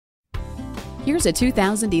Here's a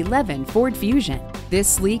 2011 Ford Fusion. This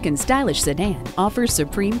sleek and stylish sedan offers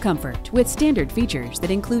supreme comfort with standard features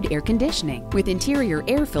that include air conditioning with interior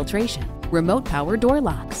air filtration, remote power door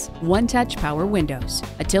locks, one-touch power windows,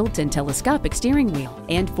 a tilt and telescopic steering wheel,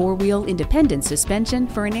 and four-wheel independent suspension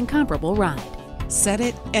for an incomparable ride. Set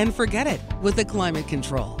it and forget it with the climate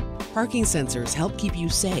control. Parking sensors help keep you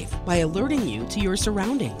safe by alerting you to your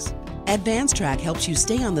surroundings. Advanced Track helps you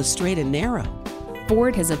stay on the straight and narrow.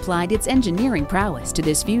 Ford has applied its engineering prowess to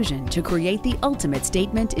this Fusion to create the ultimate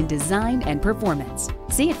statement in design and performance.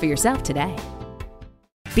 See it for yourself today.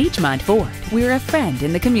 Beechmont Ford, we're a friend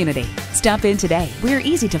in the community. Stop in today. We're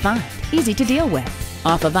easy to find, easy to deal with.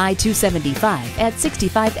 Off of I-275 at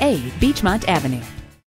 65A Beechmont Avenue.